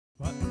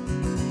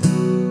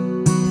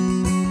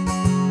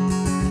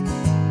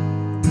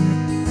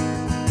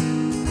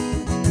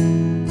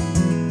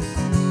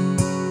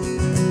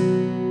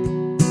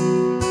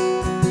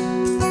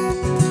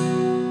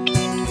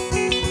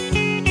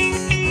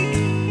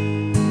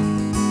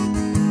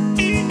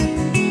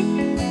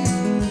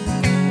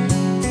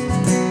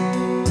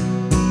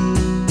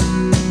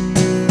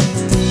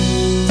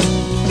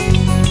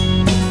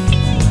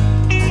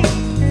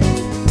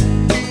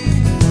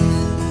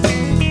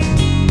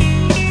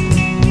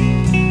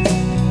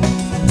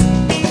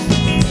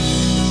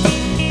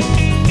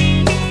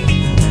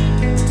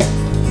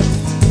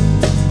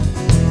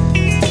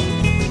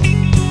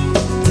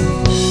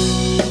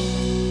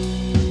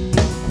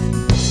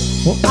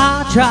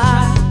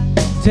tried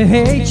to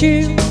hate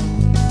you,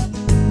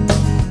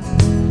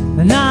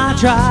 and I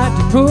tried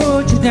to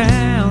put you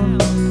down,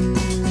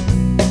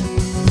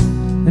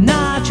 and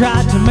I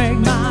tried to make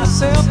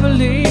myself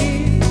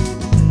believe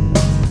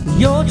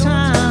your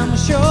time will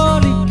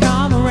surely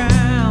come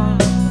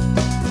around,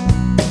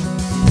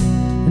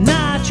 and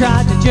I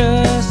tried to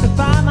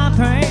justify my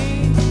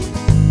pain,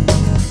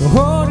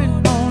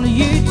 holding only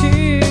you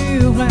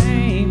to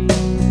blame.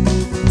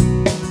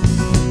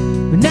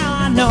 But now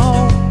I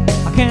know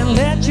I can't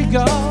let you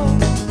go.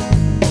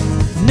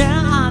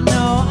 Now I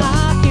know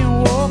I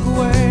can walk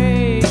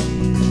away.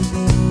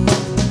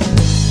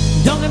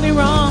 Don't get me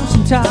wrong,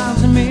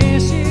 sometimes I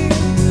miss you.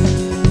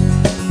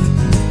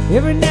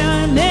 Every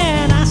now and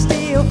then I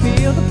still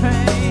feel the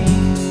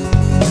pain.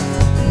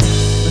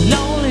 But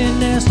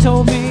loneliness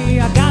told me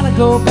I gotta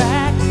go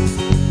back,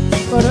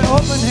 but an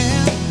open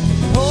hand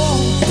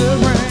holds the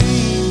rain.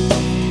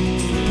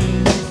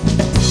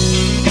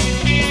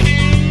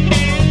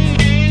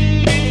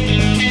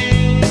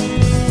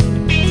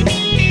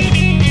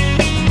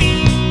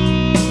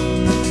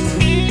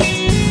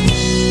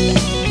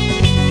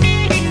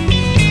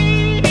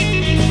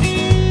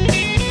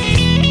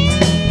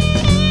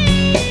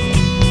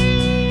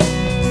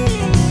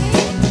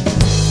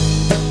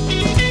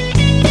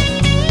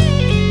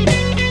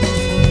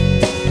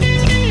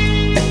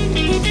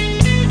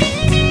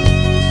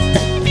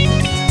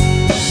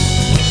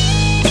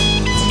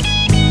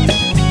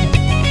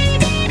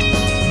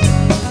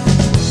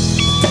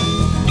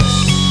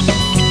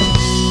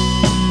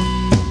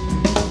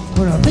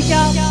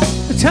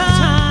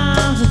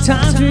 The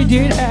times we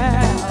did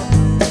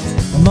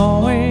have, I'm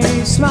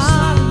always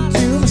smiling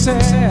to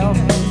myself.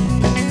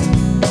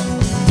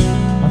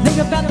 I think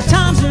about the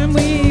times when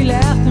we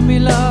laughed and we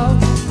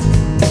loved.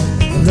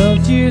 I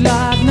loved you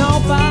like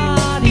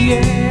nobody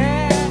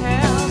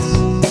else.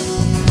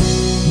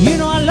 You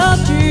know I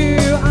loved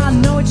you, I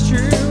know it's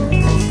true.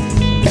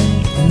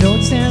 I know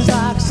it sounds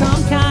like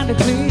some kind of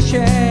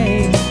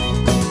cliche,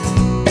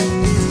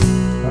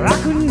 but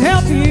I couldn't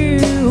help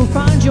you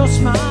find your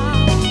smile.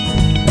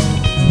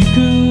 You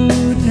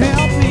couldn't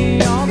help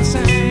me all the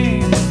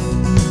same.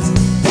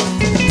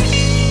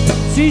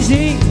 It's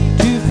easy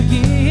to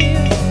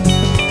forgive,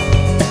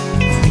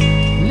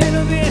 a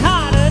little bit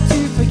harder to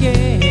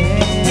forget.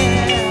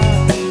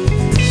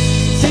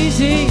 It's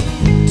easy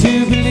to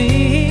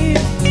believe,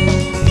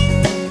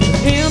 but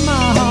in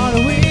my heart I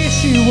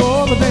wish you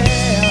all the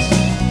best.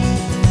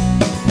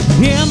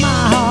 In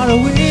my heart I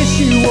wish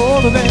you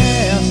all the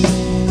best.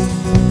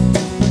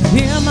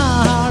 In my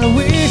heart I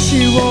wish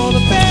you all the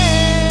best.